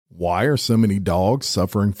Why are so many dogs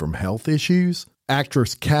suffering from health issues?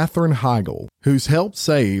 Actress Katherine Heigl, who's helped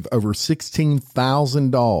save over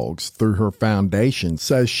 16,000 dogs through her foundation,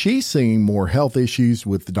 says she's seeing more health issues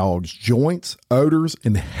with dogs' joints, odors,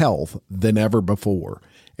 and health than ever before.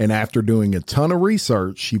 And after doing a ton of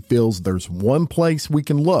research, she feels there's one place we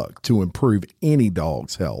can look to improve any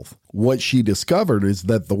dog's health. What she discovered is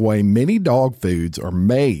that the way many dog foods are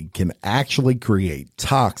made can actually create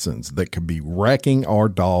toxins that could be wrecking our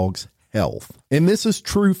dog's health. And this is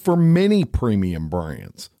true for many premium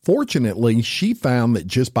brands. Fortunately, she found that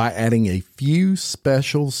just by adding a few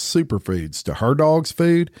special superfoods to her dog's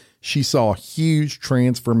food, she saw huge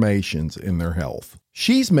transformations in their health.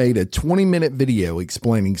 She's made a 20-minute video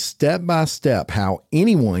explaining step by step how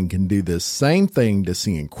anyone can do this same thing to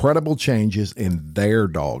see incredible changes in their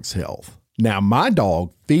dog's health. Now, my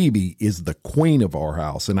dog, Phoebe, is the queen of our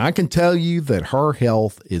house, and I can tell you that her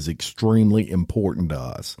health is extremely important to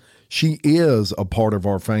us. She is a part of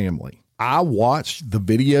our family. I watched the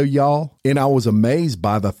video, y'all, and I was amazed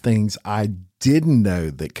by the things I didn't know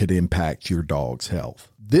that could impact your dog's health.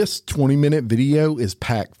 This 20-minute video is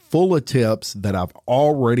packed full of tips that I've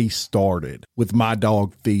already started with my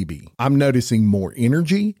dog, Phoebe. I'm noticing more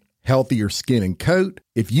energy, healthier skin and coat.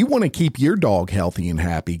 If you want to keep your dog healthy and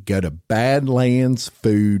happy, go to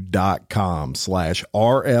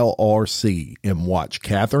badlandsfood.com/RLRC and watch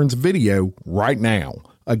Catherine's video right now.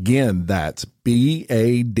 Again, that's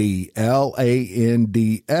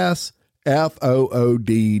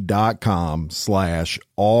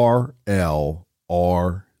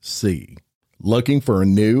badlandsfood.com/RLRC. Looking for a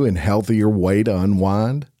new and healthier way to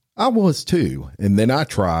unwind? I was too, and then I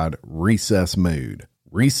tried Recess Mood.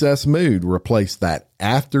 Recess Mood replaced that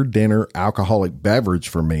after-dinner alcoholic beverage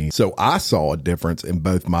for me, so I saw a difference in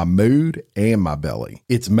both my mood and my belly.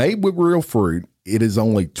 It's made with real fruit. It is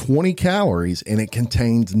only 20 calories and it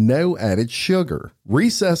contains no added sugar.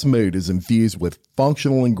 Recess Mood is infused with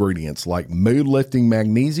functional ingredients like mood-lifting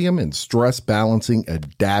magnesium and stress-balancing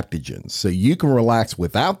adaptogens, so you can relax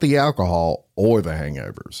without the alcohol or the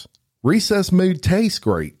hangovers. Recess Mood tastes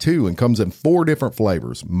great too and comes in 4 different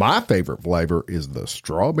flavors. My favorite flavor is the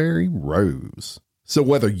strawberry rose. So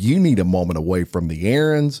whether you need a moment away from the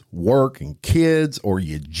errands, work, and kids, or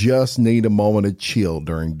you just need a moment of chill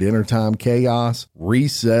during dinnertime chaos,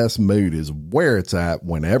 Recess Mood is where it's at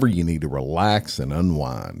whenever you need to relax and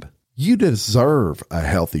unwind. You deserve a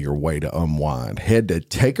healthier way to unwind. Head to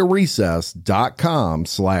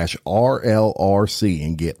takearecess.com/RLRC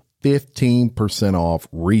and get 15% off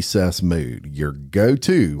Recess Mood, your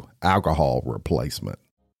go-to alcohol replacement.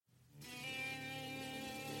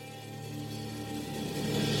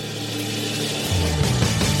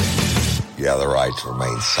 You have the right to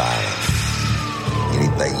remain silent.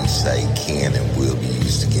 Anything you say can and will be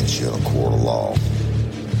used against you in a court of law.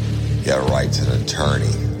 You have a right to an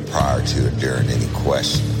attorney prior to or during any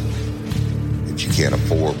question. If you can't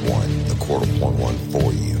afford one, the court will appoint one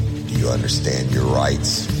for you. Do you understand your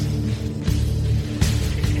rights?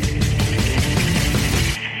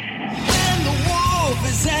 When the wolf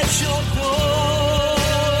is at your door,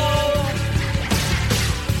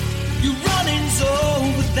 you're running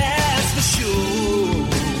over that. Sure.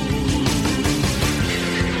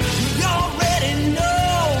 He already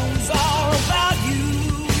knows all about you.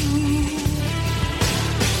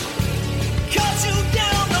 Cut you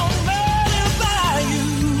down, no matter by you.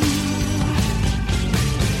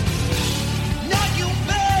 Now you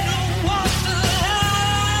better walk the line.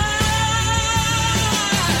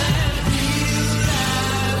 Real life,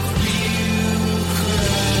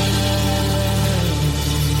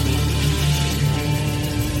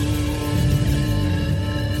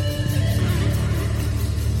 real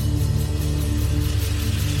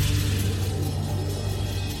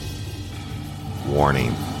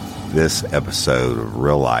Warning, this episode of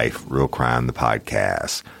Real Life, Real Crime, the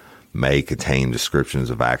podcast, may contain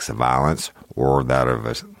descriptions of acts of violence or that of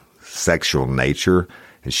a sexual nature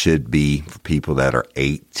and should be for people that are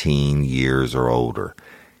 18 years or older.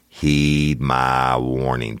 Heed my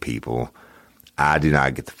warning, people. I do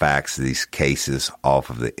not get the facts of these cases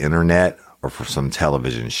off of the internet or from some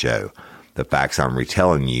television show. The facts I'm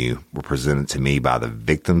retelling you were presented to me by the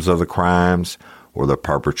victims of the crimes or the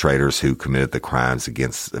perpetrators who committed the crimes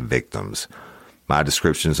against the victims. My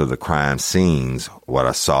descriptions of the crime scenes, what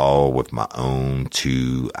I saw with my own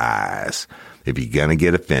 2 eyes. If you're going to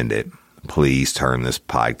get offended, please turn this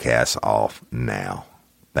podcast off now.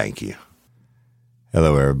 Thank you.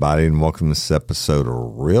 Hello, everybody, and welcome to this episode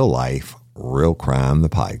of Real Life, Real Crime, the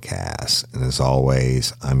podcast. And as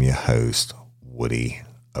always, I'm your host, Woody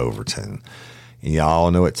Overton. And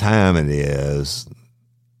y'all know what time it is.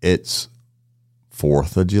 It's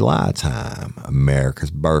 4th of July time,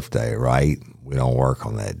 America's birthday, right? We don't work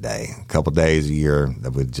on that day. A couple days a year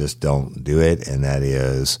that we just don't do it, and that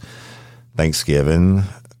is Thanksgiving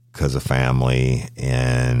because of family,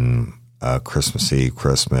 and Christmas Eve,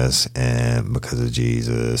 Christmas, and because of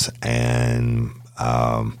Jesus, and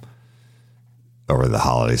over the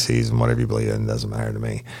holiday season, whatever you believe in, doesn't matter to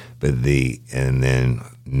me. But and then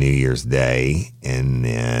New Year's Day, and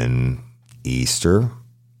then Easter,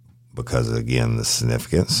 because of, again, the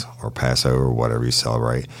significance, or Passover, whatever you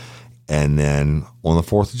celebrate. And then on the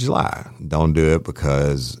 4th of July, don't do it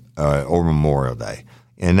because, or Memorial Day.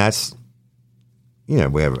 And that's, we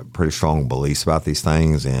have pretty strong beliefs about these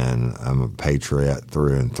things, and I'm a patriot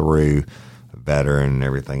through and through, a veteran and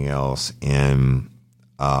everything else. And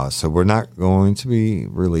so we're not going to be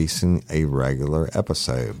releasing a regular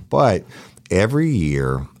episode. But every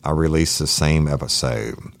year I release the same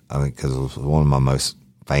episode, because it was one of my most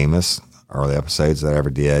famous early episodes that I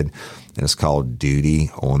ever did. And it's called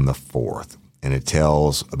Duty on the 4th. And it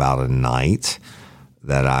tells about a night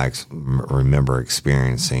that I remember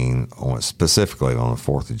experiencing specifically on the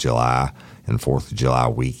 4th of July and 4th of July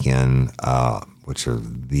weekend, which are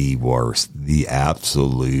the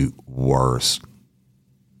absolute worst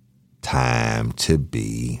time to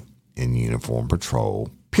be in uniform patrol,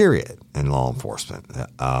 period, in law enforcement.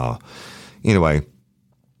 Anyway,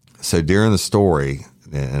 so during the story,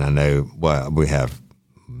 and I know we have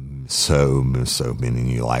so many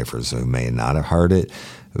new lifers who may not have heard it,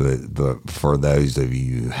 but for those of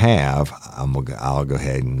you who have, I'll go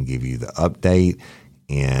ahead and give you the update,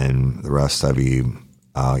 and the rest of you,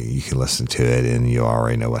 you can listen to it, and you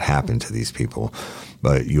already know what happened to these people,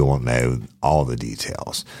 but you won't know all the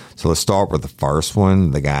details. So let's start with the first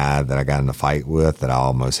one, the guy that I got in a fight with that I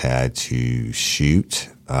almost had to shoot.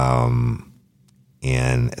 And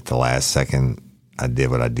at the last second, I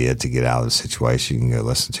did what I did to get out of the situation. You can go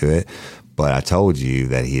listen to it. But I told you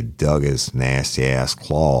that he had dug his nasty ass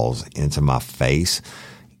claws into my face.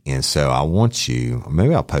 And so I want you,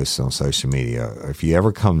 maybe I'll post it on social media. If you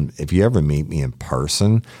ever meet me in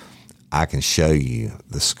person, I can show you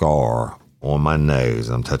the scar on my nose.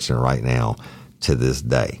 I'm touching it right now to this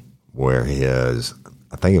day, where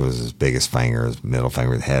I think it was his biggest finger, his middle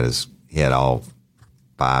finger, he had all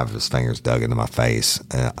 5 of his fingers dug into my face.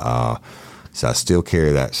 So I still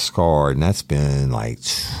carry that scar, and that's been like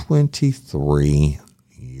 23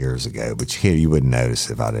 years ago, but you wouldn't notice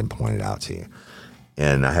if I didn't point it out to you.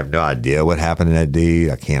 And I have no idea what happened to that dude.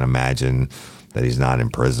 I can't imagine that he's not in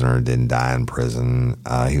prison or didn't die in prison.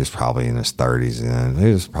 He was probably in his 30s, and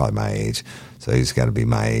he was probably my age. So he's got to be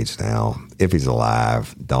my age now. If he's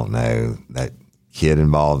alive, don't know. That kid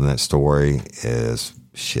involved in that story is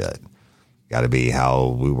shit. Got to be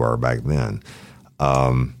how we were back then.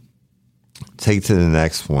 Take to the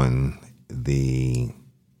next one.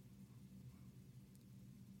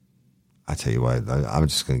 I tell you what, I'm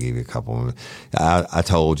just going to give you a couple. I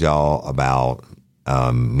told y'all about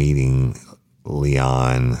meeting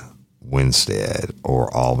Leon Winstead,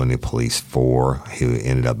 or Albany Police 4, who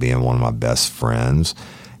ended up being one of my best friends.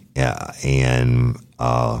 And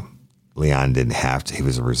Leon didn't have to. He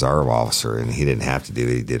was a reserve officer, and he didn't have to do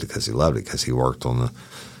it. He did it because he loved it, because he worked on the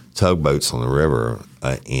tugboats on the river,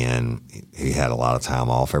 and he had a lot of time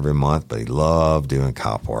off every month, but he loved doing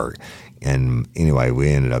cop work. And anyway, we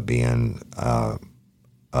ended up being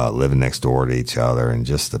living next door to each other, and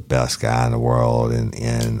just the best guy in the world.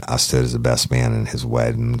 And I stood as the best man in his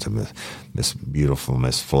wedding to Miss beautiful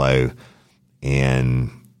Miss Flo.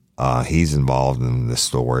 And he's involved in this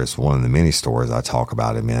story. It's one of the many stories I talk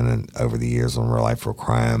about him in and over the years on Real Life Real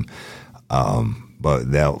Crime.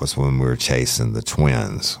 But that was when we were chasing the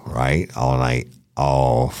twins, right?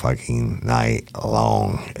 All fucking night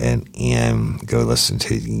long. And go listen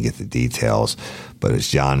to it. You can get the details. But it's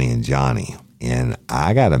Johnny and Johnny. And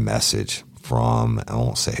I got a message from, I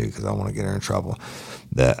won't say who because I don't want to get her in trouble,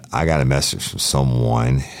 that I got a message from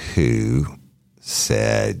someone who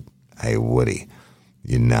said, "Hey, Woody,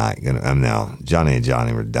 you're not going to," now, Johnny and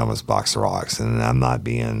Johnny were the dumbest box of rocks, and I'm not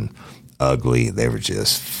being ugly. They were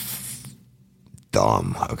just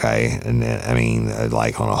dumb, okay? And I mean,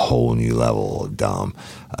 like on a whole new level of dumb.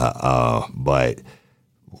 But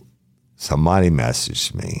somebody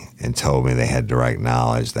messaged me and told me they had direct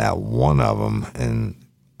knowledge that one of them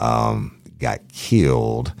got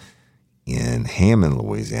killed in Hammond,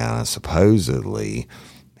 Louisiana. Supposedly,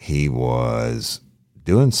 he was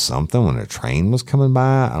doing something when a train was coming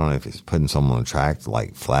by. I don't know if he's putting someone on the track to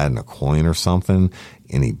like flatten a coin or something,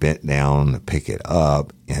 and he bent down to pick it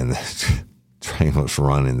up, and the train was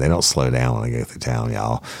running. They don't slow down when they go through town,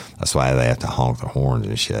 y'all. That's why they have to honk their horns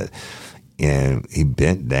and shit. and he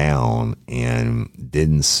bent down and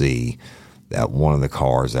didn't see that one of the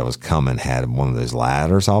cars that was coming had one of those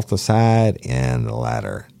ladders off the side, and the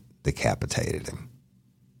ladder decapitated him.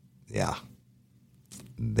 Yeah.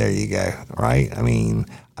 There you go, right? I mean,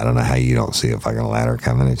 I don't know how you don't see a fucking ladder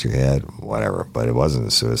coming at your head, whatever, but it wasn't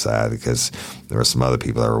a suicide because there were some other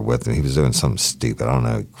people that were with him. He was doing something stupid. I don't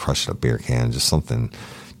know, crushed a beer can, just something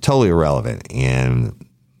totally irrelevant. And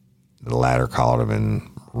the ladder caught him and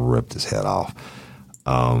ripped his head off.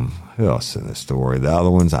 Who else in the story? The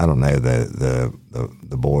other ones, I don't know.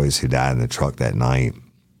 The boys who died in the truck that night,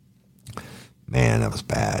 man, that was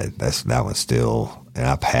bad. That one still. And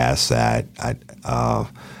I passed that.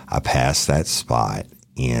 I passed that spot,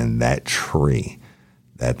 and that tree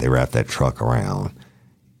that they wrapped that truck around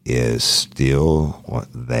is still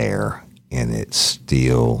there, and it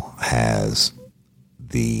still has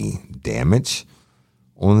the damage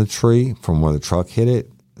on the tree from where the truck hit it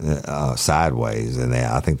sideways. And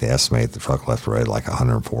I think they estimate the truck left the road like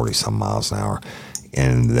 140 some miles an hour,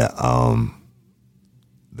 and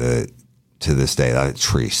to this day, that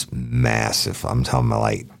tree's massive. I'm talking about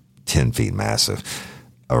like 10 feet massive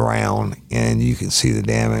around, and you can see the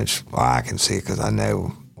damage. Well, I can see it because I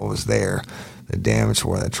know what was there, the damage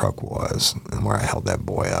where that truck was and where I held that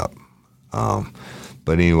boy up.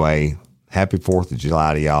 But anyway, happy 4th of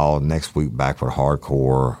July to y'all. Next week, back with a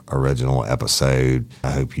hardcore original episode.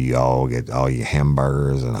 I hope you all get all your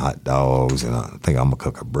hamburgers and hot dogs, and I think I'm going to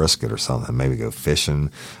cook a brisket or something, maybe go fishing.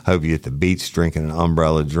 Hope you at the beach drinking an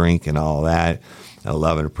umbrella drink and all that. I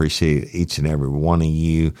love and appreciate each and every one of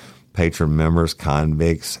you. Patron members,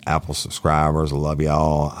 convicts, Apple subscribers, I love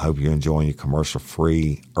y'all. I hope you're enjoying your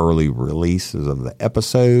commercial-free early releases of the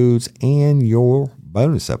episodes and your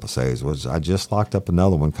bonus episodes, which I just locked up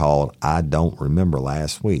another one called I Don't Remember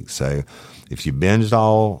last week. So if you binged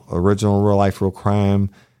all original Real Life, Real Crime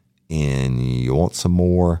and you want some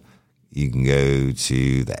more, you can go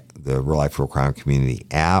to the Real Life, Real Crime community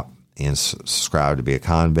app and subscribe to be a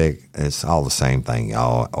convict. It's all the same thing,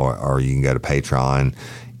 y'all. Or you can go to Patreon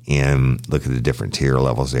and look at the different tier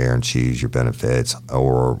levels there and choose your benefits,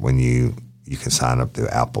 or when you can sign up through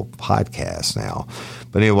Apple Podcasts now.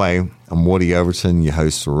 But anyway, I'm Woody Overton, your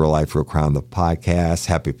host of Real Life, Real Crime, the podcast.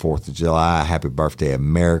 Happy 4th of July. Happy birthday,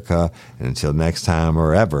 America. And until next time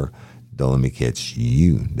or ever, don't let me catch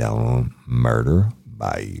you down on Murder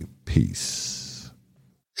Bayou. Peace.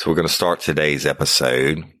 So we're going to start today's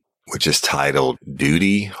episode, which is titled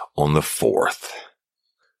Duty on the 4th.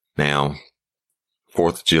 Now,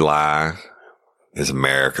 4th of July is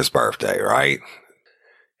America's birthday, right?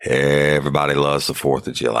 Everybody loves the 4th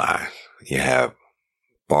of July. You have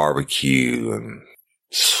barbecue and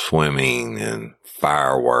swimming and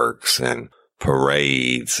fireworks and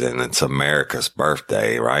parades, and it's America's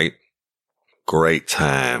birthday, right? Great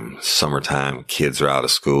time. Summertime, kids are out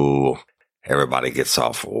of school. Everybody gets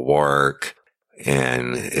off of work,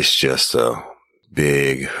 and it's just a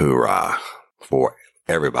big hoorah for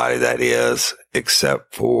everybody, that is,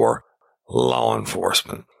 except for law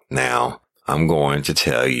enforcement. Now, I'm going to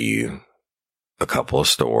tell you a couple of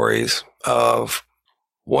stories of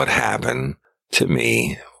what happened to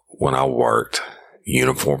me when I worked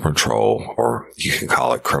uniform patrol, or you can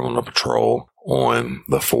call it criminal patrol, on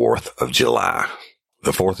the 4th of July.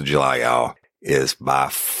 The 4th of July, y'all, is by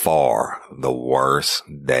far the worst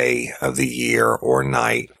day of the year or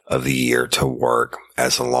night of the year to work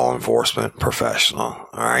as a law enforcement professional.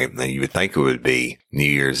 All right. Now, you would think it would be New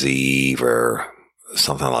Year's Eve or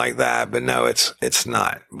something like that, but no, it's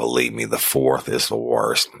not. Believe me, the 4th is the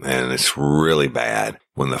worst, and it's really bad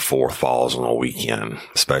when the 4th falls on a weekend,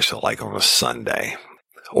 especially like on a Sunday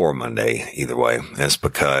or Monday, either way. And it's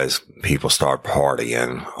because people start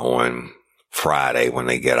partying on Friday when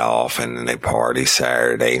they get off, and then they party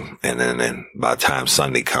Saturday, and then by the time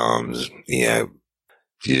Sunday comes, you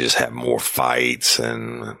just have more fights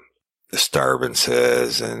and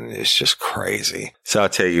disturbances, and it's just crazy. So I'll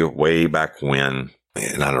tell you, way back when,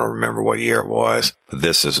 and I don't remember what year it was, but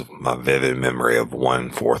this is my vivid memory of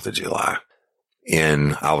one 4th of July.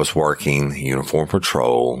 And I was working uniform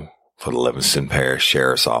patrol for the Livingston Parish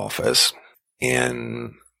Sheriff's Office,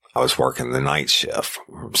 and I was working the night shift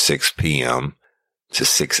from 6 p.m. to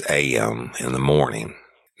 6 a.m. in the morning.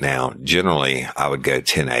 Now, generally, I would go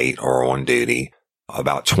 10-8 or on duty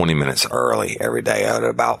about 20 minutes early every day at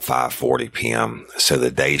about 5:40 p.m. so the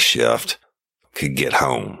day shift could get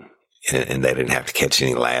home, and they didn't have to catch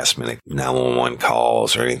any last-minute 911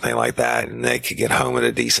 calls or anything like that, and they could get home at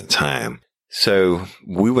a decent time. So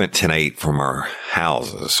we went 10-8 from our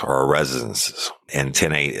houses or our residences, and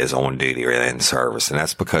 10-8 is on duty or in service. And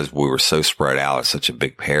that's because we were so spread out. It's such a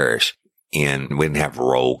big parish. And we didn't have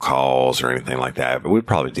roll calls or anything like that, but we'd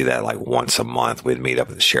probably do that like once a month. We'd meet up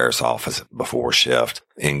at the sheriff's office before shift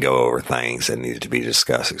and go over things that needed to be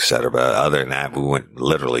discussed, et cetera. But other than that,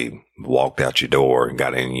 we walked out your door and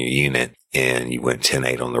got in your unit, and you went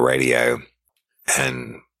 10-8 on the radio,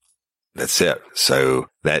 and that's it. So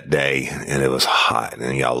that day, and it was hot,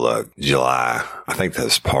 and y'all look, July, I think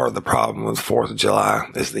that's part of the problem with 4th of July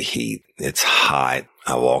is the heat. It's hot.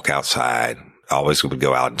 I walk outside. I always would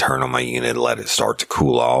go out and turn on my unit and let it start to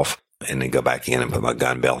cool off, and then go back in and put my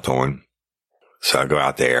gun belt on. So I go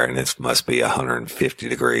out there, and it must be 150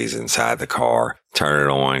 degrees inside the car. Turn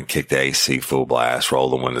it on, kick the AC full blast, roll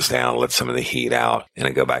the windows down, let some of the heat out, and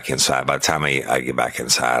I go back inside. By the time I get back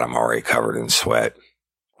inside, I'm already covered in sweat.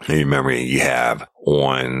 And you remember, you have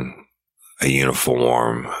on a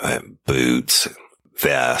uniform, boots,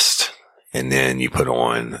 vest, and then you put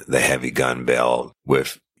on the heavy gun belt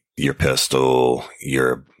with your pistol,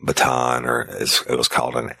 your baton, or as it was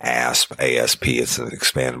called an ASP, it's an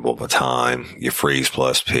expandable baton, your Freeze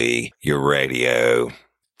Plus P, your radio,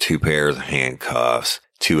 2 pairs of handcuffs,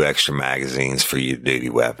 2 extra magazines for your duty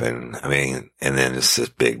weapon. I mean, and then it's this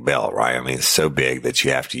big belt, right? I mean, it's so big that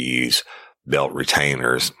you have to use belt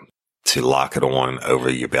retainers to lock it on over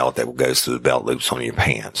your belt that goes through the belt loops on your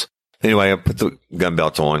pants. Anyway, I put the gun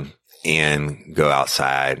belt on and go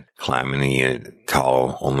outside, climb in the unit,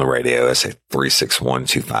 call on the radio. I say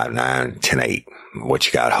 361-259-10-8. What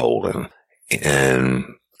you got holding? And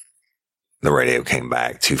the radio came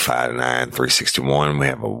back 259-361. We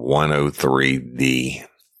have a 103D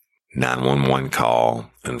 911 call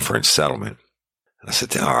in French Settlement. I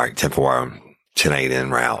said, all right, 10-4, 10-8 en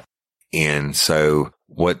route. And so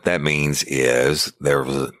what that means is there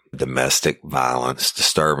was a domestic violence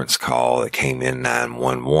disturbance call that came in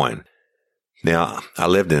 911. Now, I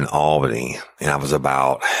lived in Albany, and I was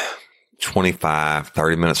about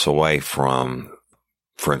 30 minutes away from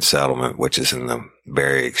French Settlement, which is in the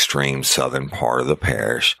very extreme southern part of the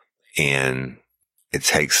parish. And it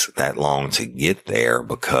takes that long to get there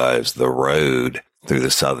because the road through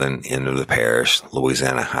the southern end of the parish,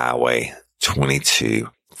 Louisiana Highway 22,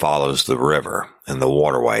 follows the river and the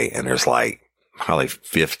waterway. And there's like probably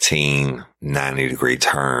 15 90-degree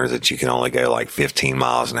turns that you can only go like 15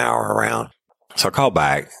 miles an hour around. So I called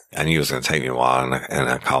back. I knew it was going to take me a while. And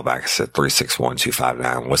I called back. I said,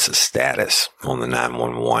 361-259. What's the status on the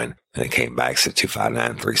 911? And it came back, said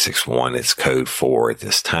 259-361. It's code 4 at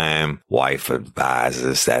this time. Wife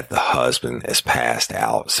advises that the husband is passed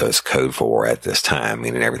out. So it's code 4 at this time,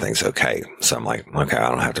 meaning everything's okay. So I'm like, okay, I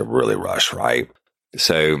don't have to really rush, right?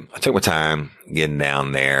 So I took my time getting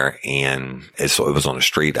down there, and it was on a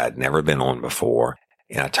street I'd never been on before.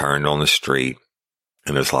 And I turned on the street,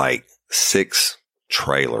 and there's like 6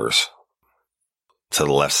 trailers to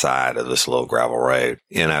the left side of this little gravel road.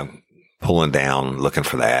 And I'm pulling down, looking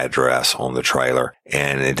for the address on the trailer.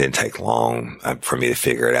 And it didn't take long for me to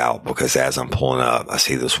figure it out, because as I'm pulling up, I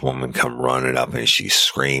see this woman come running up, and she's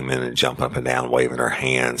screaming and jumping up and down, waving her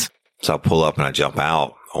hands. So I pull up and I jump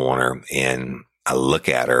out on her, and I look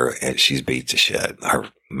at her, and she's beat to shit. Her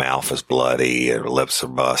mouth is bloody, her lips are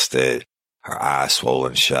busted, her eyes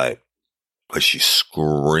swollen shut. But she's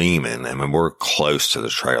screaming. I mean, we're close to the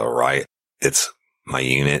trailer, right? It's my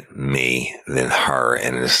unit, me, then her,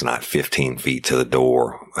 and it's not 15 feet to the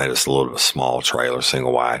door. It's a little small trailer,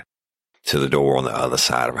 single wide, to the door on the other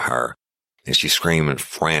side of her. And she's screaming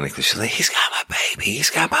frantically. She's like, he's got my baby. He's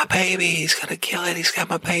got my baby. He's going to kill it. He's got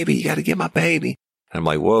my baby. You got to get my baby. And I'm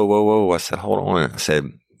like, whoa, whoa, whoa. I said, hold on. I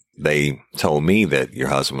said, they told me that your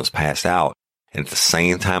husband was passed out. And at the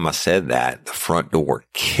same time I said that, the front door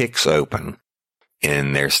kicks open,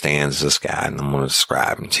 and there stands this guy, and I'm going to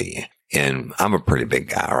describe him to you. And I'm a pretty big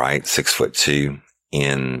guy, right? 6'2",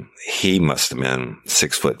 and he must have been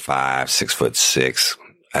 6'5", 6'6",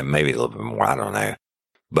 maybe a little bit more. I don't know.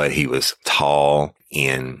 But he was tall,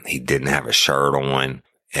 and he didn't have a shirt on,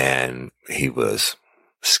 and he was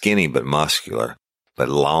skinny but muscular, but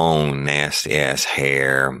long, nasty ass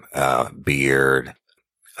hair, beard.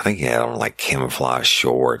 I think he had on like camouflage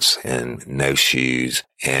shorts and no shoes,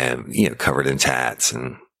 and, covered in tats.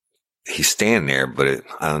 And he's standing there, but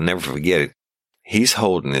I'll never forget it. He's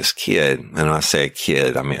holding this kid. And when I say a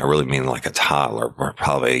kid, I really mean like a toddler, or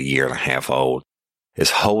probably a year and a half old, is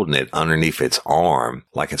holding it underneath its arm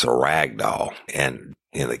like it's a rag doll. And,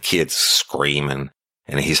 the kid's screaming,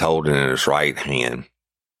 and he's holding it in his right hand.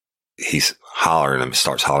 He's hollering and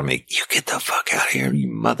starts hollering at me, you get the fuck out of here, you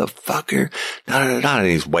motherfucker. And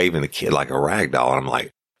he's waving the kid like a rag doll. And I'm like,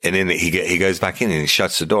 and then he goes back in and he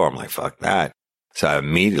shuts the door. I'm like, fuck that. So I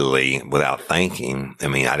immediately, without thinking,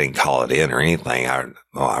 I didn't call it in or anything.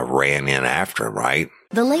 I ran in after him, right?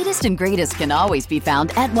 The latest and greatest can always be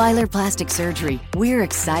found at Weiler Plastic Surgery. We're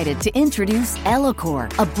excited to introduce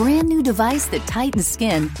EloCore, a brand new device that tightens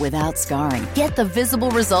skin without scarring. Get the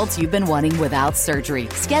visible results you've been wanting without surgery.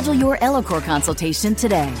 Schedule your EloCore consultation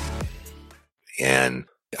today. And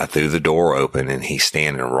I threw the door open and he's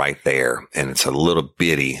standing right there. And it's a little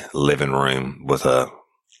bitty living room with a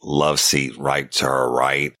love seat right to her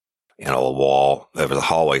right and a wall. There was a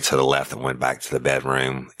hallway to the left that went back to the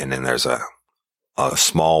bedroom. And then there's a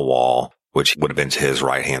small wall, which would have been to his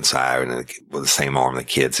right-hand side, and with the same arm the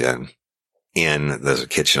kid's in. And there's a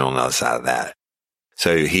kitchen on the other side of that.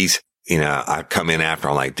 So he's, I come in after,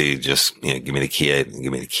 I'm like, dude, just, give me the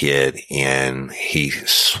kid. And he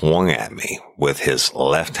swung at me with his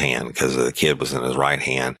left hand because the kid was in his right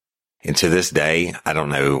hand. And to this day, I don't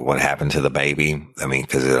know what happened to the baby. I mean,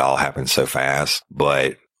 because it all happened so fast,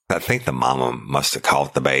 but I think the mama must have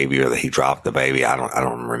caught the baby or that he dropped the baby. I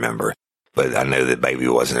don't remember. But I know that baby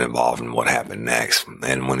wasn't involved in what happened next.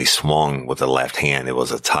 And when he swung with the left hand, it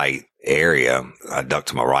was a tight area. I ducked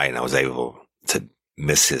to my right and I was able to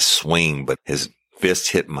miss his swing, but his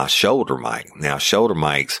fist hit my shoulder mic. Now, shoulder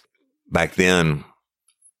mics, back then,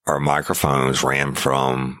 our microphones ran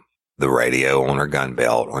from the radio on our gun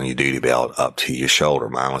belt, on your duty belt, up to your shoulder.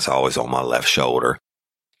 Mine was always on my left shoulder.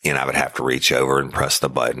 And I would have to reach over and press the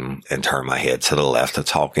button and turn my head to the left to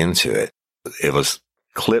talk into it. It was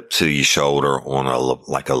clipped to your shoulder on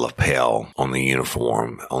like a lapel on the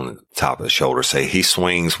uniform on the top of the shoulder. Say he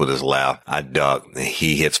swings with his left, I duck, and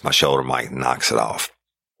he hits my shoulder mic and knocks it off.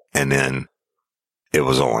 And then it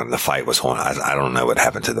was on. The fight was on. I don't know what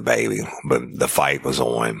happened to the baby, but the fight was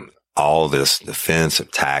on. All this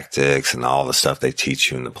defensive tactics and all the stuff they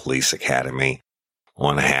teach you in the police academy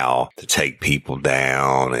on how to take people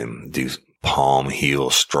down and do palm heel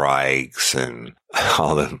strikes and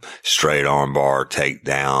all the straight arm bar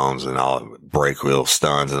takedowns and all the break wheel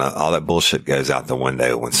stuns and all that bullshit goes out the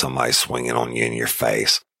window when somebody's swinging on you in your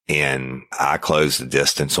face. And I closed the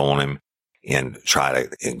distance on him and try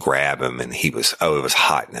to grab him. And it was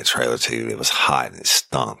hot in that trailer too. It was hot and it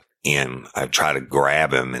stunk. And I tried to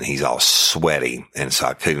grab him and he's all sweaty. And so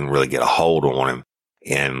I couldn't really get a hold on him.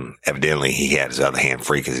 And evidently he had his other hand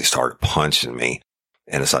free because he started punching me.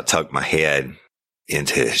 And as I tucked my head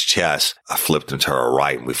into his chest, I flipped him to her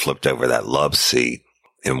right and we flipped over that love seat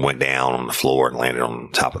and went down on the floor and landed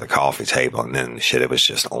on top of the coffee table. And then it was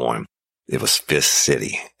just on. It was Fist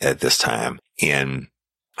City at this time. And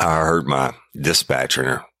I heard my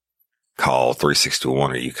dispatcher call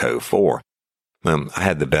 361 or U code 4. I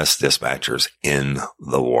had the best dispatchers in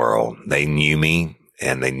the world. They knew me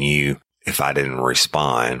and they knew if I didn't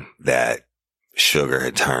respond that sugar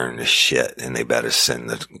had turned to shit and they better send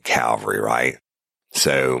the cavalry, right?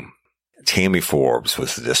 So Tammy Forbes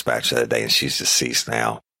was the dispatcher that day and she's deceased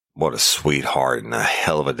now. What a sweetheart and a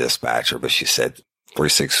hell of a dispatcher. But she said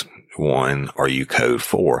 361 or U code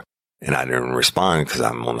 4. And I didn't respond because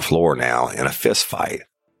I'm on the floor now in a fist fight.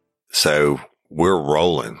 So we're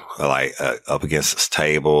rolling like up against this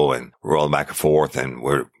table and rolling back and forth and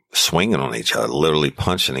we're swinging on each other, literally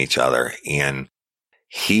punching each other. And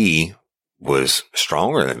he was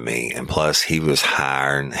stronger than me. And plus he was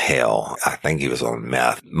higher than hell. I think he was on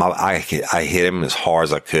meth. I hit him as hard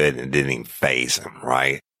as I could and didn't even phase him,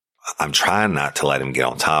 right? I'm trying not to let him get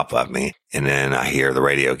on top of me. And then I hear the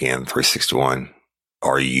radio again, 361,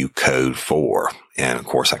 are you code 4? And of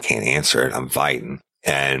course I can't answer it. I'm fighting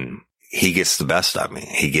and he gets the best of me.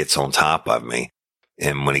 He gets on top of me.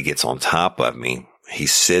 And when he gets on top of me,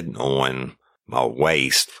 he's sitting on my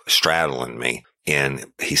waist, straddling me. And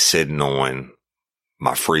he's sitting on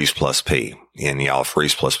my Freeze Plus P. And y'all,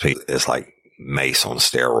 Freeze Plus P is like mace on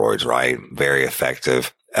steroids, right? Very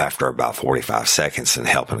effective after about 45 seconds in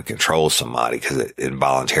helping to control somebody because it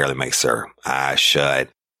involuntarily makes their eyes shut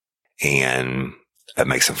and it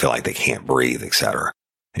makes them feel like they can't breathe, etc.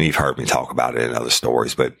 And you've heard me talk about it in other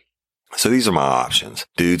stories, but so these are my options.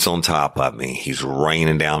 Dude's on top of me. He's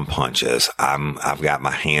raining down punches. I've got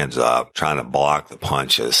my hands up trying to block the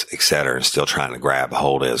punches, etc., and still trying to grab a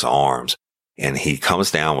hold of his arms. And he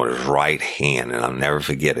comes down with his right hand, and I'll never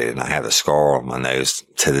forget it. And I have a scar on my nose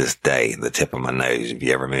to this day, the tip of my nose. If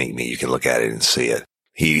you ever meet me, you can look at it and see it.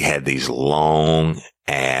 He had these long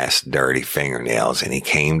ass dirty fingernails, and he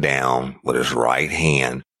came down with his right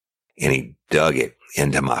hand, and he dug it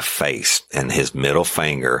into my face. And his middle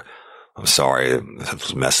finger, I'm sorry, I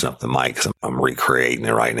was messing up the mic because I'm recreating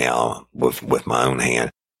it right now with my own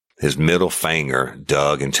hand. His middle finger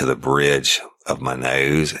dug into the bridge of my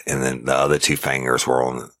nose, and then the other two fingers were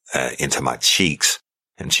on into my cheeks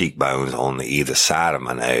and cheekbones on the either side of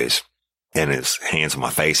my nose. And his hands on my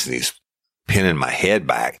face, and he's pinning my head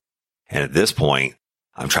back. And at this point,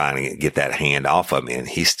 I'm trying to get that hand off of me, and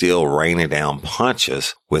he's still raining down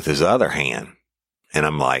punches with his other hand. And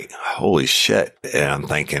I'm like, holy shit. And I'm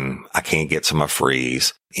thinking, I can't get to my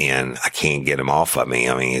freeze and I can't get him off of me.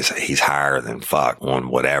 I mean, he's higher than fuck on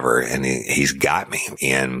whatever. And he's got me,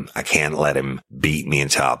 and I can't let him beat me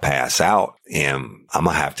until I pass out. And I'm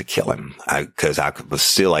going to have to kill him because I was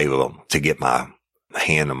still able to get my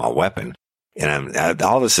hand on my weapon. And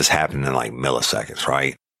all this is happening in like milliseconds,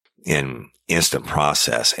 right? In instant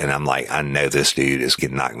process. And I'm like, I know this dude is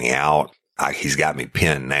going to knock me out. He's got me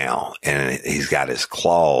pinned now, and he's got his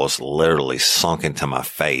claws literally sunk into my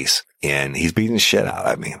face, and he's beating the shit out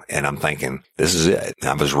of me. And I'm thinking, this is it.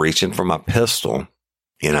 I was reaching for my pistol,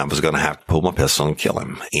 and I was going to have to pull my pistol and kill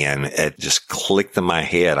him. And it just clicked in my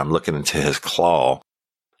head. I'm looking into his claw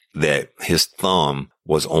that his thumb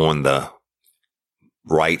was on the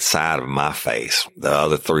right side of my face. The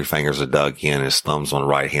other 3 fingers are dug in. His thumb's on the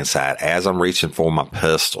right hand side. As I'm reaching for my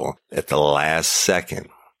pistol, at the last second,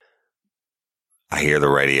 I hear the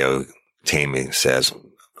radio team says,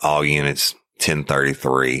 all units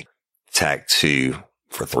 1033, TAC 2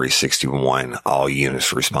 for 361. All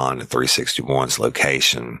units respond to 361's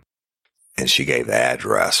location. And she gave the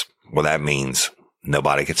address. Well, that means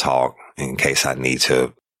nobody could talk in case I need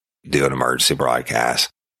to do an emergency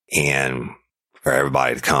broadcast, and for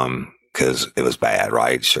everybody to come because it was bad,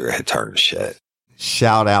 right? Sugar had turned to shit.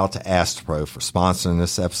 Shout out to Astropro for sponsoring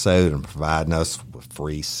this episode and providing us with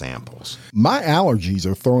free samples. My allergies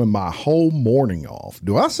are throwing my whole morning off.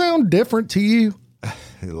 Do I sound different to you? A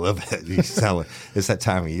little bit. You sound like it's that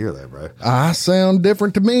time of year there, bro. I sound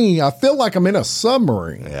different to me. I feel like I'm in a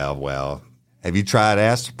submarine. Yeah, well, have you tried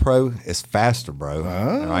Astropro? It's faster, bro.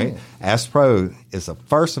 Oh. All right? Astropro is the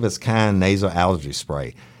first of its kind nasal allergy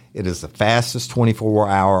spray. It is the fastest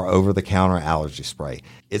 24-hour over-the-counter allergy spray.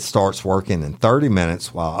 It starts working in 30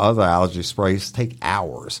 minutes, while other allergy sprays take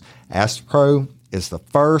hours. Astropro is the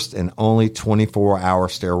first and only 24-hour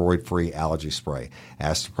steroid-free allergy spray.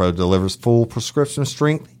 Astropro delivers full prescription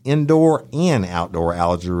strength, indoor and outdoor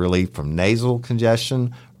allergy relief from nasal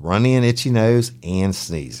congestion, runny and itchy nose, and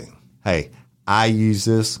sneezing. Hey, I use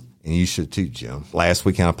this, and you should too, Jim. Last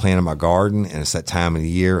weekend I planted my garden, and it's that time of the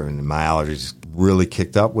year, and my allergies really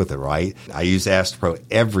kicked up with it, right? I use Astropro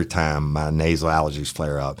every time my nasal allergies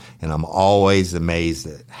flare up, and I'm always amazed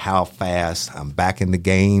at how fast I'm back in the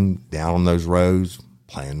game, down on those roads,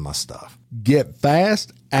 playing my stuff. Get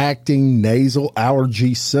fast-acting nasal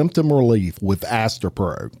allergy symptom relief with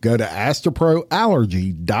Astropro. Go to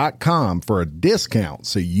AstroProAllergy.com for a discount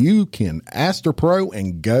so you can Astropro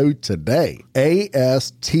and go today. ASTEPRO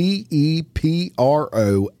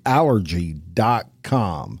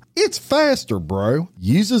allergy.com. It's faster, bro.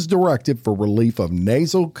 Use as directed for relief of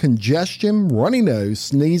nasal congestion, runny nose,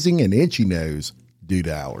 sneezing, and itchy nose due to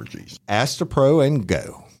allergies. Astropro and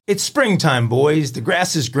go. It's springtime, boys. The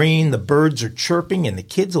grass is green, the birds are chirping, and the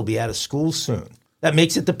kids will be out of school soon. That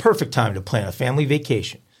makes it the perfect time to plan a family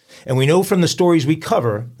vacation. And we know from the stories we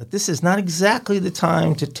cover that this is not exactly the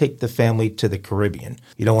time to take the family to the Caribbean.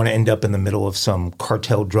 You don't want to end up in the middle of some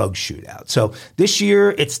cartel drug shootout. So this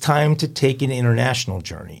year, it's time to take an international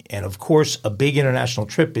journey. And of course, a big international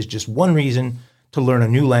trip is just one reason to learn a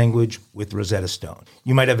new language with Rosetta Stone.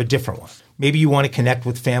 You might have a different one. Maybe you want to connect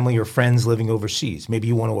with family or friends living overseas. Maybe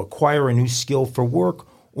you want to acquire a new skill for work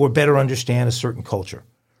or better understand a certain culture.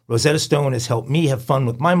 Rosetta Stone has helped me have fun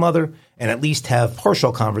with my mother and at least have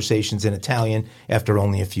partial conversations in Italian after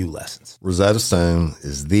only a few lessons. Rosetta Stone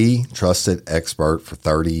is the trusted expert for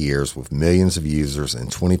 30 years with millions of users in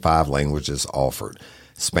 25 languages offered: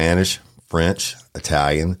 Spanish, French,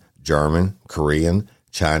 Italian, German, Korean,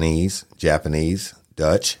 Chinese, Japanese,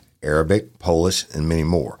 Dutch, Arabic, Polish, and many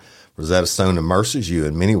more. Rosetta Stone immerses you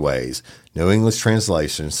in many ways. No English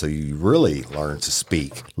translation, so you really learn to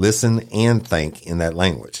speak, listen, and think in that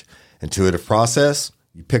language. Intuitive process,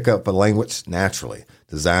 you pick up a language naturally.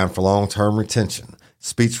 Designed for long-term retention.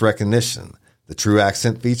 Speech recognition. The True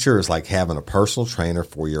Accent feature is like having a personal trainer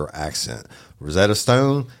for your accent. Rosetta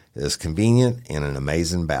Stone is convenient and an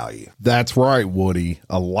amazing value. That's right, Woody.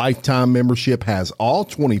 A lifetime membership has all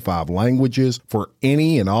 25 languages for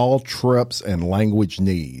any and all trips and language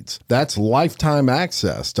needs. That's lifetime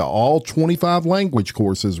access to all 25 language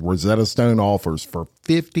courses Rosetta Stone offers for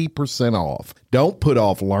 50% off. Don't put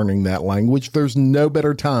off learning that language. There's no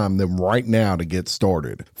better time than right now to get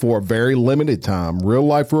started. For a very limited time, Real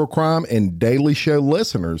Life Real Crime and Daily Show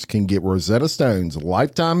listeners can get Rosetta Stone's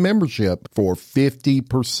lifetime membership for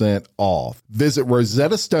 50% off. Visit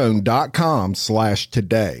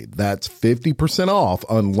rosettastone.com/today. That's 50% off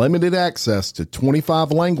unlimited access to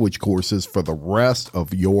 25 language courses for the rest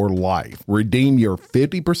of your life. Redeem your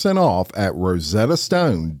 50% off at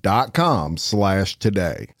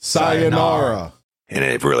rosettastone.com/today. Sayonara. And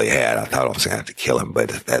it really had. I thought I was going to have to kill him.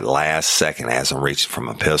 But at that last second, as I'm reaching for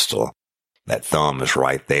my pistol, that thumb is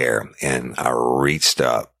right there. And I reached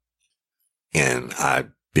up and I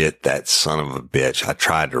bit that son of a bitch. I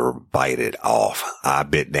tried to bite it off. I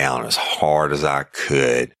bit down as hard as I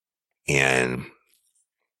could. And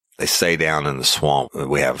they say down in the swamp,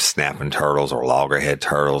 we have snapping turtles or loggerhead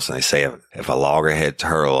turtles. And they say if a loggerhead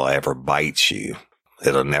turtle ever bites you,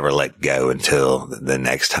 it'll never let go until the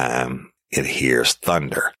next time it hears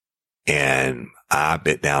thunder. And I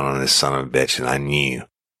bit down on this son of a bitch, and I knew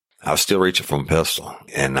I was still reaching for a pistol.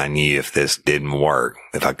 And I knew if this didn't work,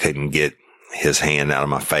 if I couldn't get his hand out of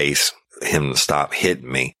my face, him to stop hitting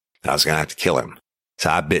me, I was going to have to kill him. So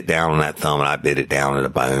I bit down on that thumb, and I bit it down to the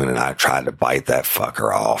bone, and I tried to bite that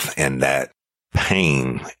fucker off. And that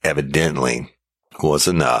pain evidently was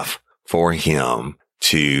enough for him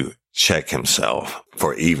to check himself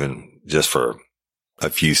for even just for a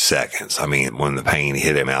few seconds. I mean, when the pain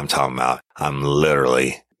hit him, I'm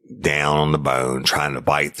literally down on the bone, trying to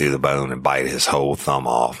bite through the bone and bite his whole thumb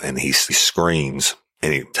off. And he screams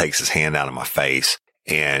and he takes his hand out of my face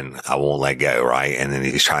and I won't let go. Right. And then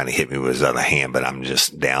he's trying to hit me with his other hand, but I'm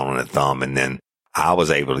just down on the thumb. And then I was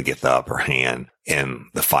able to get the upper hand and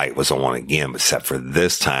the fight was on again, except for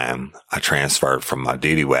this time I transferred from my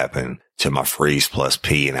duty weapon to my freeze plus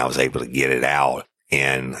P and I was able to get it out.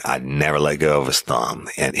 And I never let go of his thumb.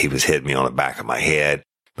 And he was hitting me on the back of my head,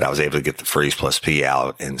 but I was able to get the freeze plus P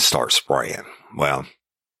out and start spraying. Well,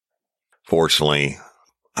 fortunately,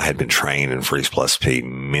 I had been trained in freeze plus P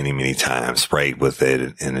many, many times, sprayed with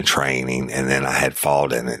it in the training, and then I had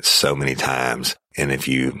fought in it so many times. And if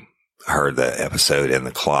you heard the episode in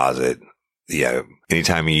the closet,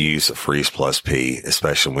 anytime you use a freeze plus P,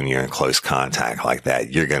 especially when you're in close contact like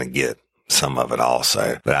that, you're going to get some of it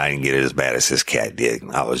also, but I didn't get it as bad as this cat did.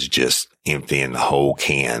 I was just emptying the whole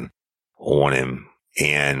can on him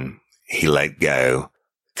and he let go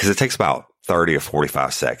because it takes about 30 or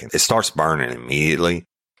 45 seconds. It starts burning immediately,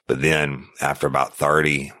 but then after about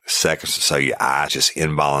 30 seconds or so, your eyes just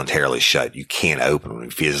involuntarily shut. You can't open them.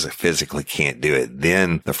 You physically can't do it.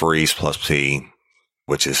 Then the freeze plus P,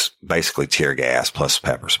 which is basically tear gas plus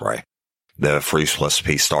pepper spray. The freeze plus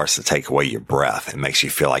P starts to take away your breath. It makes you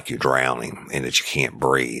feel like you're drowning and that you can't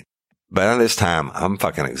breathe. But at this time, I'm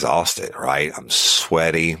fucking exhausted, right? I'm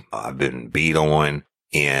sweaty. I've been beat on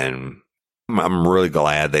and I'm really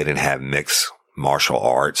glad they didn't have mixed martial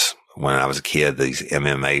arts. When I was a kid, these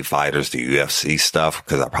MMA fighters, the UFC stuff,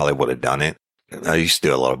 because I probably would have done it. I used to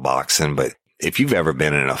do a lot of boxing, but if you've ever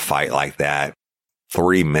been in a fight like that,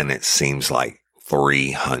 3 minutes seems like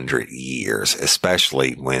 300 years,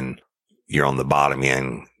 especially when you're on the bottom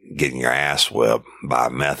end getting your ass whipped by a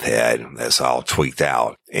meth head that's all tweaked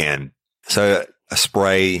out. And so a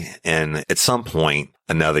spray, and at some point,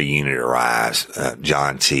 another unit arrives.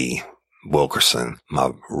 John T. Wilkerson,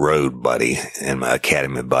 my road buddy and my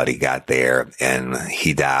academy buddy, got there, and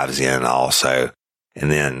he dives in also.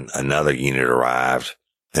 And then another unit arrived,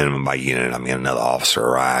 and by unit, I mean another officer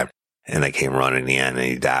arrived, and they came running in, and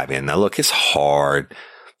he dived in. Now, look, it's hard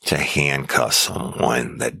to handcuff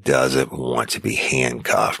someone that doesn't want to be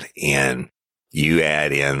handcuffed. And you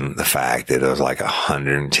add in the fact that it was like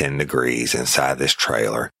 110 degrees inside this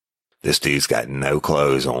trailer. This dude's got no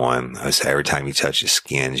clothes on. So every time you touch his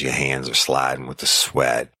skins, your hands are sliding with the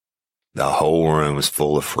sweat. The whole room is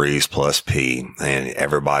full of freeze plus P and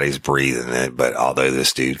everybody's breathing it. But although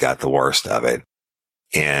this dude got the worst of it,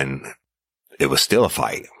 and it was still a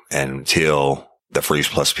fight until the freeze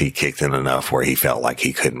plus P kicked in enough where he felt like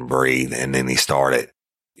he couldn't breathe. And then he started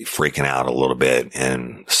freaking out a little bit.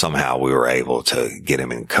 And somehow we were able to get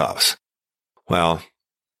him in cuffs. Well,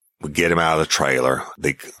 we get him out of the trailer.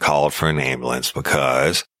 They called for an ambulance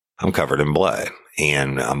because I'm covered in blood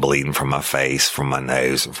and I'm bleeding from my face, from my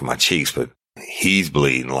nose and from my cheeks, but he's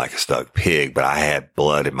bleeding like a stuck pig. But I had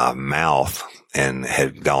blood in my mouth and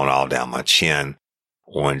had gone all down my chin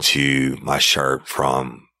onto my shirt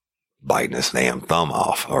from biting his damn thumb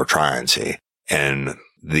off or trying to. And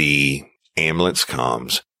the ambulance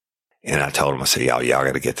comes And I told him, I said, y'all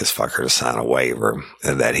got to get this fucker to sign a waiver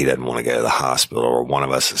and that he doesn't want to go to the hospital, or one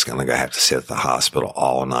of us is going to have to sit at the hospital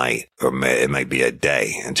all night, or it may be a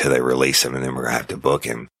day until they release him, and then we're going to have to book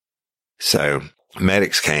him. So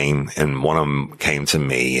medics came, and one of them came to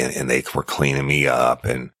me, and they were cleaning me up.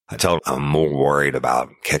 And I told them I'm more worried about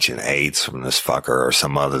catching AIDS from this fucker or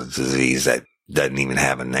some other disease that doesn't even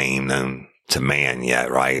have a name known to man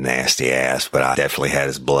yet, right? Nasty ass. But I definitely had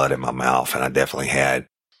his blood in my mouth, and I definitely had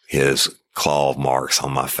his claw marks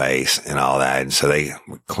on my face and all that. And so they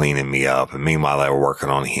were cleaning me up. And meanwhile, they were working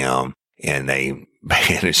on him, and they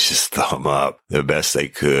bandaged his thumb up the best they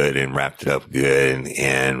could and wrapped it up good.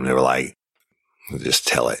 And they were like, just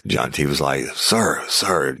tell it. John T was like,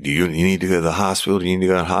 sir, do you need to go to the hospital? Do you need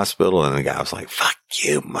to go to the hospital? And the guy was like, fuck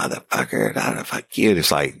you, motherfucker. Fuck you.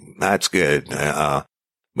 It's like, that's good.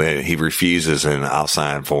 But he refuses, and I'll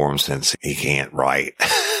sign for him since he can't write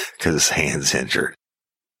because his hand's injured.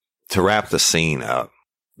 To wrap the scene up,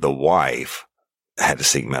 the wife had to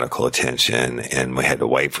seek medical attention, and we had to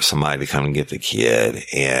wait for somebody to come and get the kid.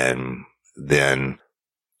 And then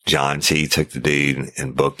John T took the dude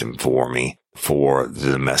and booked him for me for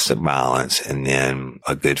the domestic violence, and then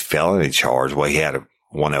a good felony charge. Well, he had a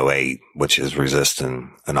 108, which is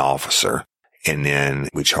resisting an officer. And then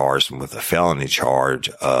we charged him with a felony charge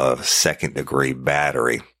of second-degree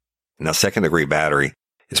battery. Now, second-degree battery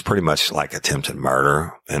is pretty much like attempted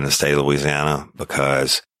murder in the state of Louisiana,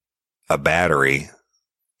 because a battery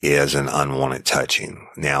is an unwanted touching.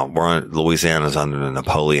 Now, Louisiana's under the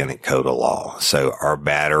Napoleonic Code of Law. So our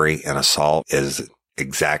battery and assault is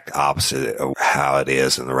exact opposite of how it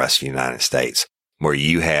is in the rest of the United States, where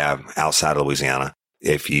you have outside of Louisiana,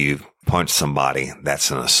 if you punch somebody, that's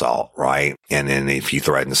an assault, right? And then if you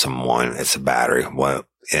threaten someone, it's a battery. Well,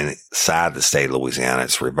 inside the state of Louisiana,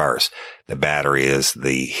 it's reverse. The battery is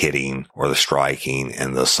the hitting or the striking,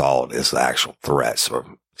 and the assault is the actual threat.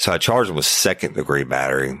 So I charged him with second-degree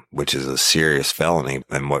battery, which is a serious felony.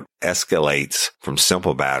 And what escalates from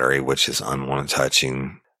simple battery, which is unwanted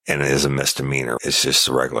touching, and it is a misdemeanor, it's just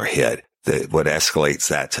a regular hit. What escalates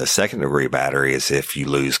that to second-degree battery is if you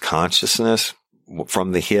lose consciousness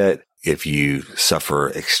from the hit, if you suffer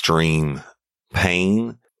extreme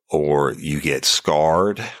pain, or you get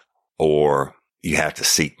scarred, or you have to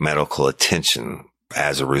seek medical attention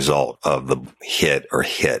as a result of the hit or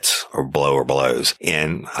hits or blow or blows.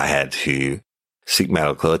 And I had to seek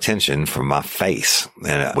medical attention for my face.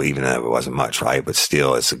 And even though it wasn't much, right? But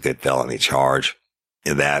still, it's a good felony charge.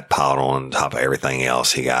 And that piled on top of everything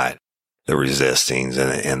else. He got the resistings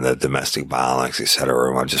and the domestic violence, et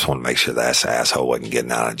cetera. I just want to make sure that asshole wasn't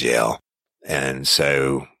getting out of jail. And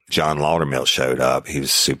so John Laudermill showed up. He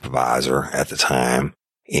was supervisor at the time,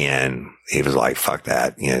 and he was like, fuck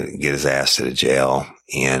that, get his ass to the jail,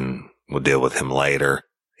 and we'll deal with him later.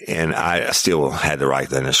 And I still had to write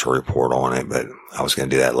the initial report on it, but I was going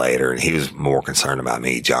to do that later. And he was more concerned about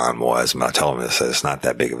me, John was. But I told him it's not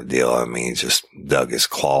that big of a deal. I mean, he just dug his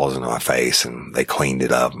claws into my face, and they cleaned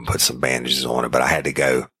it up and put some bandages on it. But I had to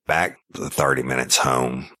go back the 30 minutes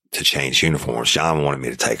home to change uniforms. John wanted me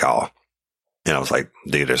to take off. And I was like,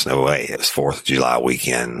 dude, there's no way. It was 4th of July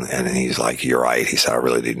weekend. And then he's like, you're right. He said, I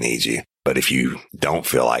really do need you. But if you don't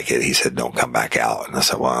feel like it, he said, don't come back out. And I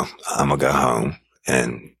said, well, I'm going to go home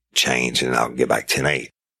and change, and I'll get back 10-8.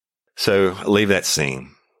 So I leave that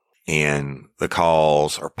scene, and the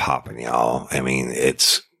calls are popping, y'all. I mean,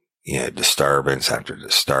 it's, disturbance after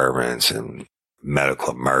disturbance and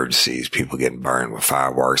medical emergencies, people getting burned with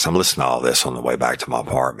fireworks. I'm listening to all this on the way back to my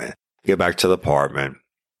apartment. Get back to the apartment,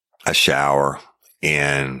 I shower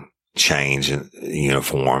and change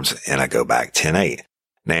uniforms, and I go back 10-8.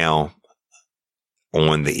 Now,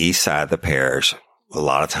 on the east side of the parish, a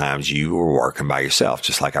lot of times you were working by yourself,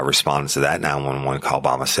 just like I responded to that 911 call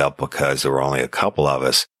by myself because there were only a couple of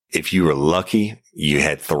us. If you were lucky, you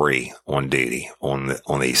had 3 on duty on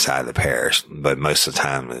the east side of the parish, but most of the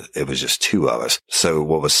time it was just 2 of us. So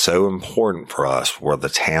what was so important for us were the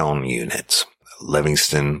town units,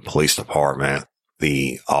 Livingston Police Department,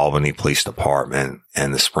 the Albany Police Department,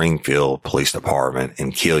 and the Springfield Police Department,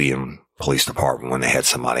 and Killian Police Department when they had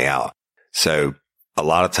somebody out. So a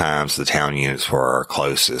lot of times the town units were our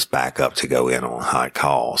closest backup to go in on hot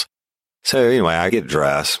calls. So anyway, I get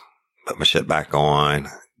dressed, put my shit back on,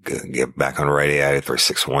 get back on the radio,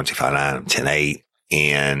 361-259, 10-8,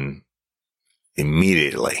 and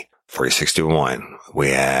immediately, 361,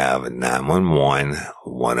 we have 911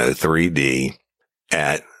 103D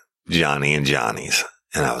at Johnny and Johnny's.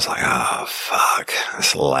 And I was like, oh, fuck,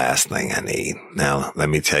 that's the last thing I need. Now, let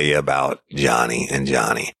me tell you about Johnny and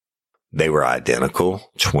Johnny. They were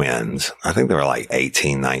identical twins. I think they were like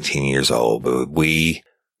 18, 19 years old, but we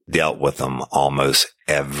dealt with them almost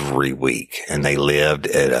every week. And they lived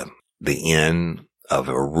at the end of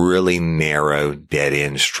a really narrow dead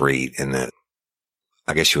end street in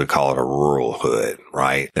I guess you would call it a rural hood,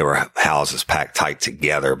 right? There were houses packed tight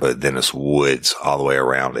together, but then it's woods all the way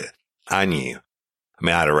around it. I knew. I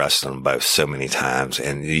mean, I'd arrested them both so many times,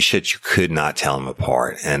 and you could not tell them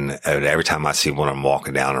apart. And every time I see one of them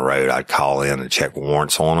walking down the road, I'd call in and check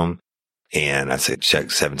warrants on them. And I'd say, check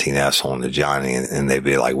 17Fs on to Johnny. And they'd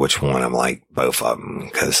be like, which one? I'm like, both of them.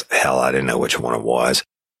 Cause hell, I didn't know which one it was.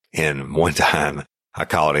 And one time I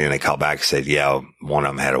called in, they called back and said, yeah, one of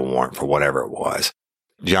them had a warrant for whatever it was.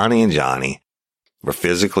 Johnny and Johnny were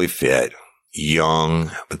physically fit,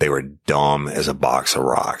 young, but they were dumb as a box of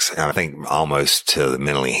rocks. And I think almost to the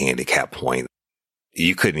mentally handicapped point.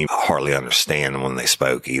 You couldn't even hardly understand them when they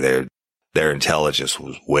spoke either. Their intelligence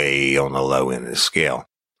was way on the low end of the scale.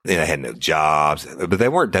 They had no jobs, but they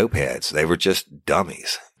weren't dope heads. They were just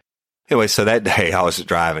dummies. Anyway, so that day I was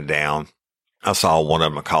driving down. I saw one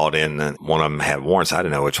of them called in and one of them had warrants. I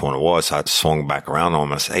didn't know which one it was. So I swung back around on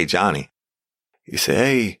him. I said, hey, Johnny. He said,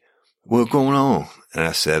 hey, what's going on? And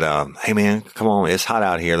I said, hey, man, come on. It's hot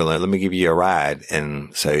out here. Let me give you a ride.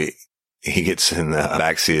 And so he gets in the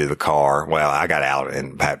backseat of the car. Well, I got out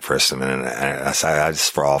and Pat frisked him. And I said,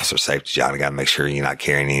 just for officer safety, Johnny, got to make sure you're not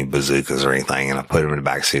carrying any bazookas or anything. And I put him in the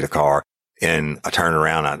backseat of the car. And I turned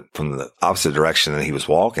around from the opposite direction that he was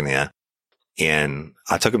walking in. And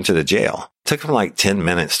I took him to the jail. It took him like 10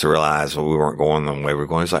 minutes to realize we weren't going the way we were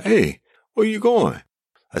going. He's like, hey, where are you going?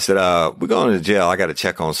 I said, we're going to the jail. I got to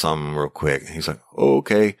check on something real quick. He's like, oh,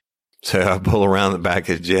 okay. So I pull around the back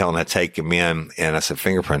of the jail and I take him in and I said,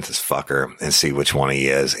 fingerprint this fucker and see which one he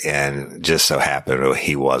is. And just so happened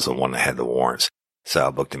he was the one that had the warrants. So I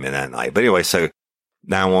booked him in that night. But anyway, so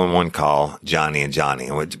 911 call, Johnny and Johnny.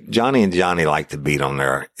 And Johnny and Johnny like to beat on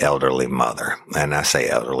their elderly mother. And I say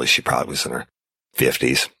elderly, she probably was in her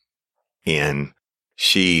 50s. And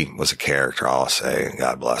she was a character, I'll say,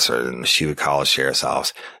 God bless her. And she would call the sheriff's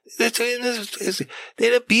office.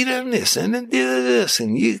 They'd beat on this and then did this.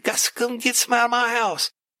 And you got to come get some out of my house.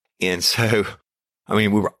 And so, I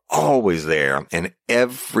mean, we were always there. And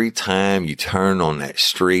every time you turn on that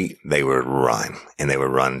street, they would run and they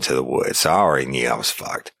would run into the woods. So I already knew I was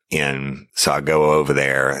fucked. And so I go over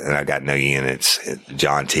there and I got no units.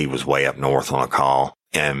 John T was way up north on a call.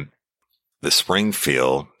 And the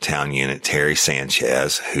Springfield town unit, Terry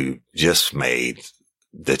Sanchez, who just made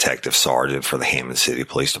detective sergeant for the Hammond City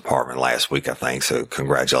Police Department last week, I think. So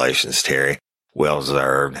congratulations, Terry. Well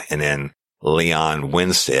deserved. And then Leon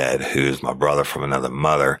Winstead, who's my brother from another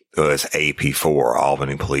mother, who was AP4,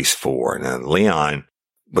 Albany Police 4. And then Leon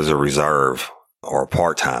was a reserve or a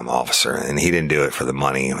part-time officer, and he didn't do it for the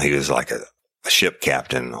money. He was like a ship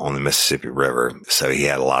captain on the Mississippi River. So he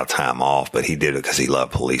had a lot of time off, but he did it because he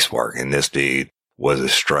loved police work. And this dude was a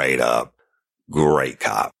straight up great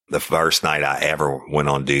cop. The first night I ever went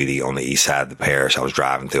on duty on the east side of the parish, I was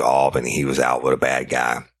driving through Albany. He was out with a bad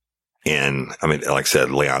guy. And I mean, like I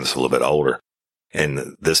said, Leon's a little bit older.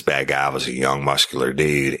 And this bad guy was a young, muscular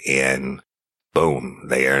dude. And boom,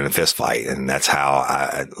 they are in a fist fight. And that's how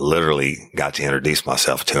I literally got to introduce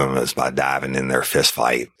myself to him, is by diving in their fist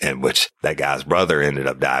fight, in which that guy's brother ended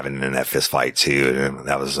up diving in that fist fight too. And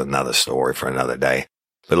that was another story for another day.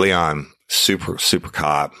 But Leon, super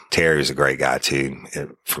cop. Terry's a great guy too,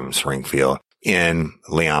 from Springfield. And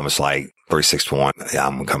Leon was like, 361,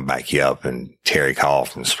 I'm going to come back you up. And Terry called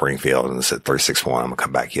from Springfield and said, 361, I'm going to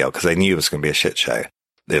come back you up. Cause they knew it was going to be a shit show.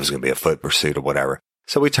 It was going to be a foot pursuit or whatever.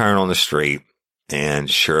 So we turn on the street. And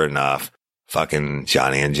sure enough, fucking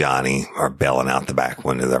Johnny and Johnny are bailing out the back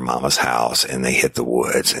window of their mama's house, and they hit the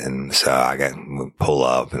woods. And so I pull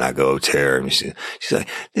up and I go to her, and she's like,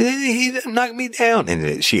 he knocked me down.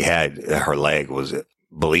 And she had, her leg was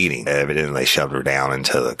bleeding. Evidently they shoved her down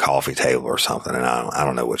into the coffee table or something. And I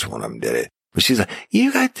don't know which one of them did it, but she's like,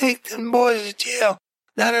 you got to take them boys to jail.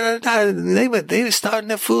 They were starting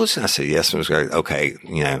that foolishness. And I said, yes, Ms. Gray. Okay.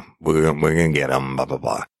 You know, we're going to get them, blah, blah,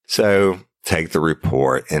 blah. So take the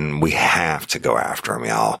report, and we have to go after them,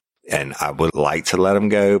 y'all. And I would like to let them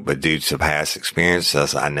go, but due to past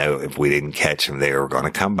experiences, I know if we didn't catch them, they were going to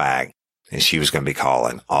come back, and she was going to be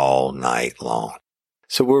calling all night long.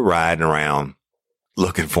 So we're riding around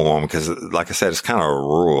looking for them because, like I said, it's kind of a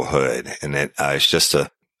rural hood, and it's just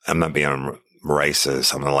I'm not being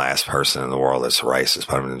racist. I'm the last person in the world that's racist,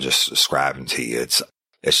 but I'm just describing to you.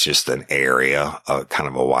 It's just an area, kind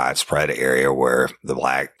of a widespread area where the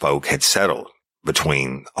black folk had settled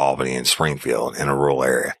between Albany and Springfield in a rural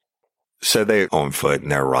area. So they're on foot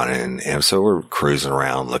and they're running. And so we're cruising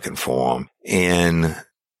around looking for them. And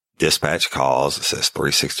dispatch calls. It says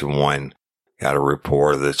 361 got a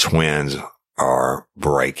report the twins are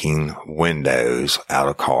breaking windows out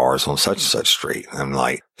of cars on such and such street. I'm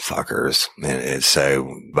like, fuckers. And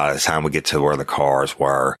so by the time we get to where the cars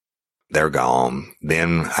were, they're gone.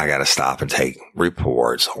 Then I got to stop and take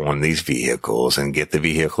reports on these vehicles and get the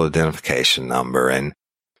vehicle identification number and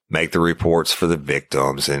make the reports for the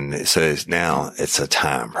victims. And so it's a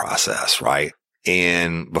time process, right?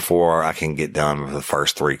 And before I can get done with the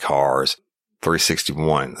first 3 cars,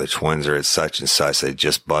 361, the twins are at such and such. They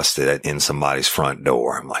just busted it in somebody's front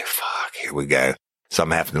door. I'm like, fuck, here we go. So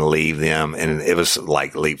I'm having to leave them. And it was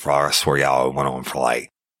like leapfrog. I swear y'all, went on for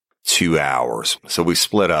like 2 hours. So we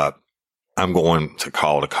split up. I'm going to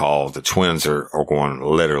call. The twins are going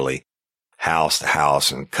literally house to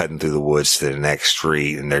house and cutting through the woods to the next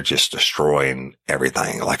street. And they're just destroying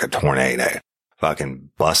everything like a tornado,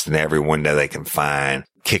 fucking busting every window they can find,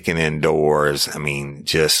 kicking in doors. I mean,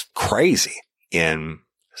 just crazy. And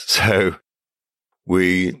so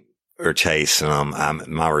we are chasing them.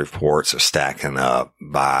 My reports are stacking up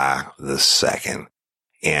by the second.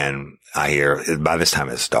 And I hear, by this time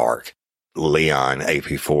it's dark, Leon,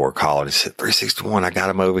 AP4, called and said, 361, I got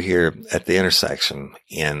him over here at the intersection,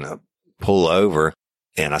 and pull over.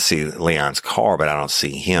 And I see Leon's car, but I don't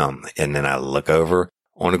see him. And then I look over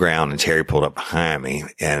on the ground and Terry pulled up behind me,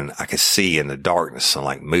 and I could see in the darkness some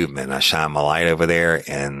like movement. And I shine my light over there,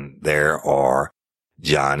 and there are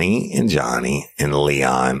Johnny and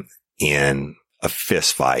Leon in a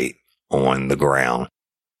fist fight on the ground.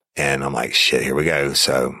 And I'm like, shit, here we go.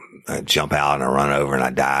 So I jump out and I run over and I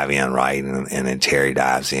dive in, right? And then Terry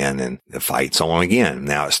dives in and the fight's on again.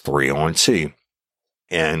 Now it's 3-on-2.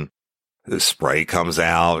 And the spray comes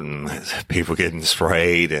out and people getting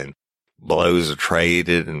sprayed and blows are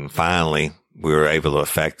traded. And finally we were able to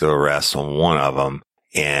effect the arrest on one of them,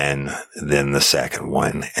 and then the second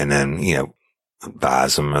one. And then,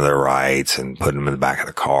 advise them of their rights and put them in the back of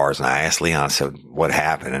the cars. And I asked Leon, I said, what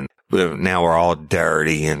happened? And now we're all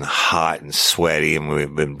dirty and hot and sweaty, and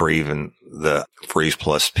we've been breathing the freeze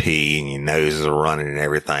plus P, and your noses are running and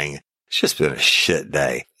everything. It's just been a shit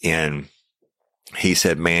day. And he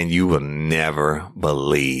said, man, you will never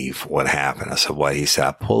believe what happened. I said, what? He said,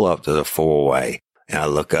 I pull up to the 4-way and I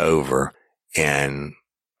look over and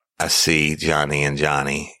I see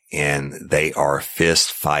Johnny, and they are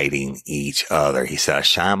fist fighting each other. He said, I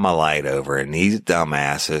shine my light over, and these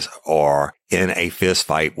dumbasses are in a fist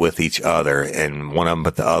fight with each other. And one of them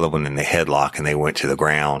put the other one in the headlock, and they went to the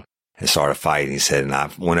ground and started fighting. He said, and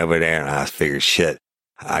I went over there and I figured, shit,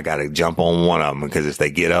 I got to jump on one of them, because if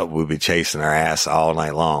they get up, we'll be chasing their ass all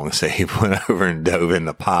night long. So he went over and dove in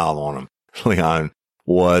the pile on them. Leon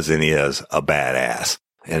was and is a badass,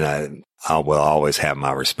 and I will always have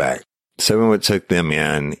my respect. So we took them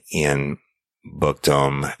in and booked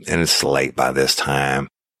them, and it's late by this time.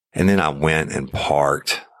 And then I went and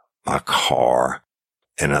parked my car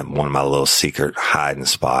in one of my little secret hiding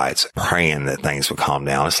spots, praying that things would calm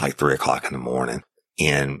down. It's like 3:00 in the morning,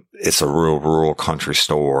 and it's a real rural country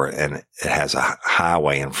store, and it has a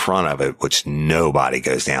highway in front of it, which nobody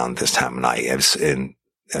goes down this time of night.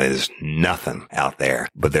 There's nothing out there,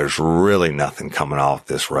 but there's really nothing coming off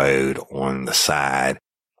this road on the side.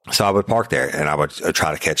 So I would park there and I would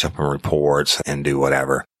try to catch up on reports and do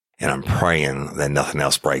whatever. And I'm praying that nothing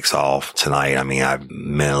else breaks off tonight. I mean, I'm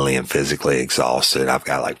mentally and physically exhausted. I've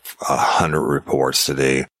got like 100 reports to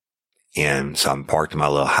do. And so I'm parked in my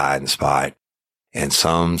little hiding spot, and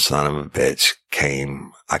some son of a bitch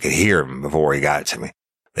came. I could hear him before he got to me.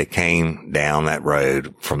 They came down that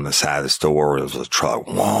road from the side of the store where there was a truck.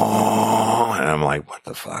 Whoa, and I'm like, what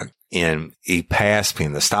the fuck? And he passed me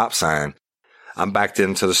in the stop sign. I'm backed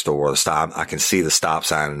into the store. I can see the stop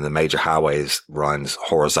sign, and the major highways runs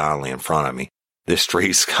horizontally in front of me. This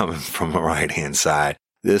street's coming from the right-hand side.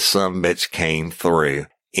 This son of a bitch came through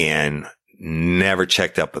and never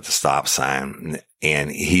checked up at the stop sign. And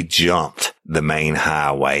he jumped the main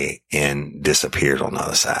highway and disappeared on the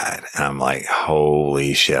other side. And I'm like,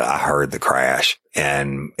 holy shit. I heard the crash.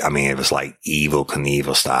 And I mean, it was like Evel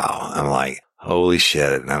Knievel style. I'm like, holy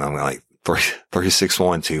shit. And I'm like,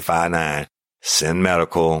 361-259. Send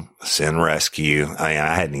medical, send rescue. I mean,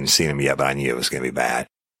 I hadn't even seen him yet, but I knew it was going to be bad.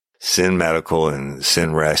 Send medical and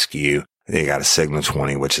send rescue. They got a signal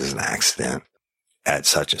 20, which is an accident at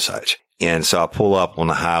such and such. And so I pull up on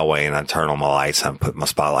the highway and I turn on my lights and I put my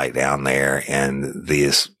spotlight down there, and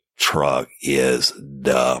this truck is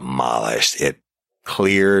demolished. It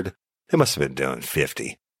cleared. It must have been doing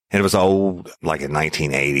 50. And it was old, like a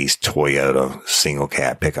 1980s Toyota single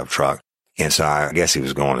cab pickup truck. And so I guess he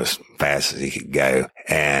was going as fast as he could go,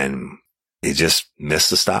 and he just missed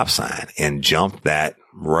the stop sign and jumped that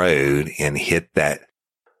road and hit that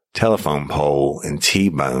telephone pole and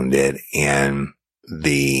T-boned it, and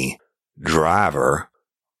the driver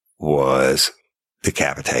was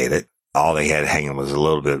decapitated. All they had hanging was a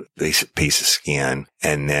little bit piece of skin,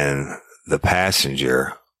 and then the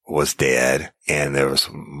passenger was dead, and there was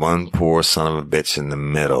one poor son of a bitch in the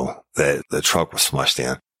middle that the truck was smushed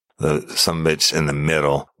in. The son of a bitch in the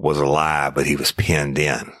middle was alive, but he was pinned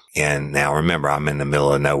in. And now remember, I'm in the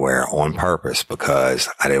middle of nowhere on purpose because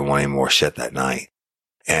I didn't want any more shit that night.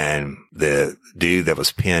 And the dude that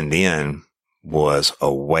was pinned in was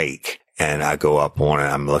awake. And I go up on it.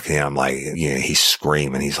 I'm looking at him like, he's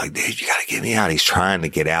screaming. He's like, dude, you got to get me out. He's trying to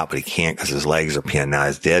get out, but he can't because his legs are pinned. Now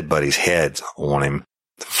his dead buddy's head's on him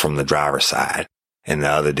from the driver's side. And the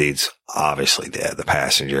other dude's obviously dead, the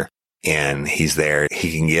passenger. And he's there.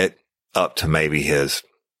 He can get up to maybe his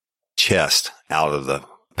chest out of the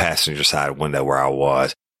passenger side window where I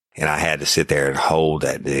was. And I had to sit there and hold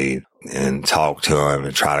that dude and talk to him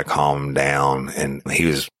and try to calm him down. And he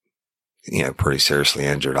was, pretty seriously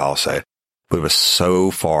injured also. But it was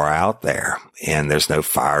so far out there, and there's no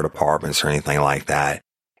fire departments or anything like that.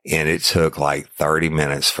 And it took like 30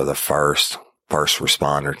 minutes for the first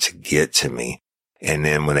responder to get to me. And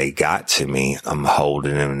then when they got to me, I'm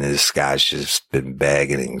holding him, and this guy's just been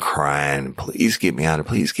begging and crying, please get me out of,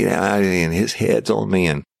 please get out of here. And his head's on me,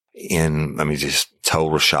 and just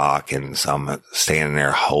total shock. And so I'm standing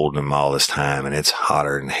there holding him all this time, and it's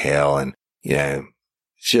hotter than hell. And,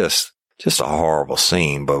 just a horrible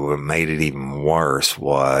scene. But what made it even worse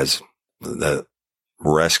was the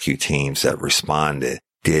rescue teams that responded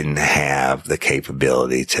didn't have the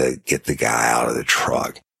capability to get the guy out of the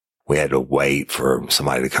truck. We had to wait for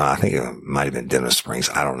somebody to come. I think it might have been Dennis Springs.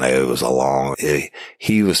 I don't know.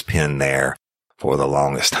 He was pinned there for the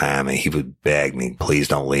longest time, and he would beg me, please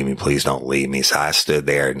don't leave me. Please don't leave me. So I stood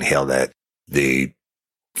there and held that dude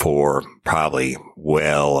for probably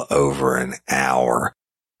well over an hour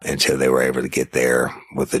until they were able to get there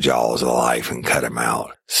with the jaws of life and cut him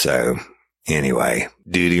out. So anyway,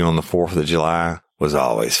 duty on the 4th of July was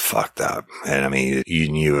always fucked up. And you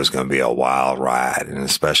knew it was going to be a wild ride, and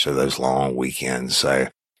especially those long weekends. So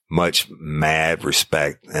much mad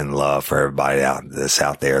respect and love for everybody that's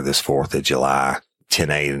out there this 4th of July,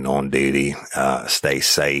 10-8 and on duty. Stay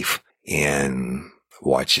safe and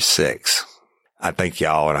watch your six. I thank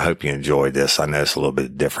y'all, and I hope you enjoyed this. I know it's a little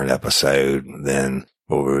bit different episode than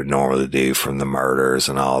what we would normally do from the murders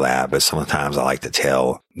and all that. But sometimes I like to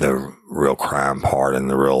tell the real crime part and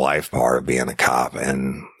the real life part of being a cop.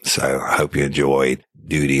 And so I hope you enjoyed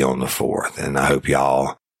duty on the 4th, and I hope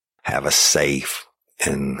y'all have a safe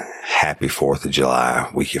and happy 4th of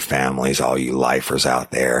July with your families, all you lifers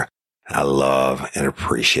out there. I love and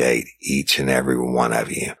appreciate each and every one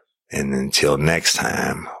of you. And until next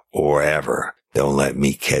time or ever, don't let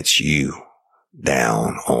me catch you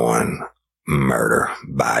down on Murder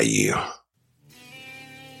by You.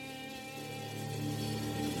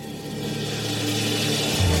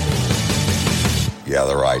 You have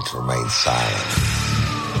the right to remain silent.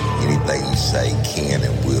 Anything you say can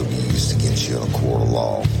and will be used against you in a court of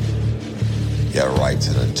law. You have a right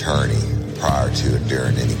to an attorney prior to and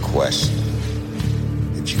during any question.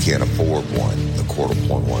 If you can't afford one, the court will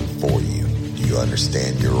appoint one for you. Do you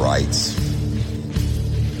understand your rights?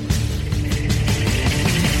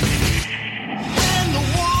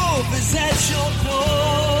 Is at your door.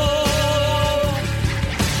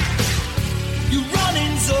 Your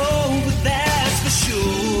running's over, that's for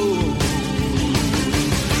sure.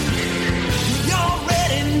 He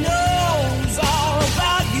already knows all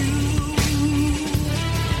about you.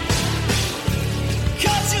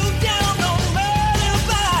 Cut you down, no murder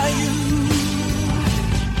by you.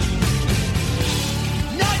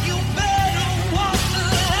 Now you better walk the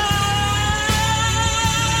line.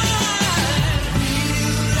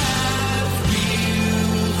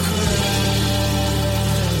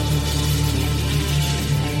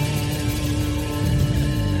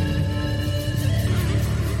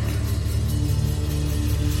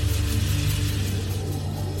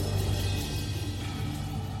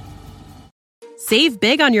 Save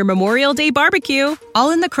big on your Memorial Day barbecue,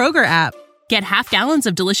 all in the Kroger app. Get half gallons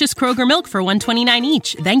of delicious Kroger milk for $1.29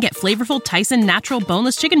 each. Then get flavorful Tyson natural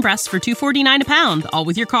boneless chicken breasts for $2.49 a pound, all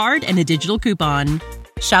with your card and a digital coupon.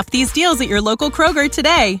 Shop these deals at your local Kroger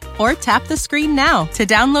today, or tap the screen now to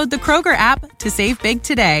download the Kroger app to save big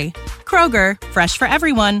today. Kroger, fresh for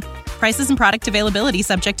everyone. Prices and product availability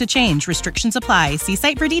subject to change. Restrictions apply. See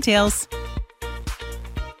site for details.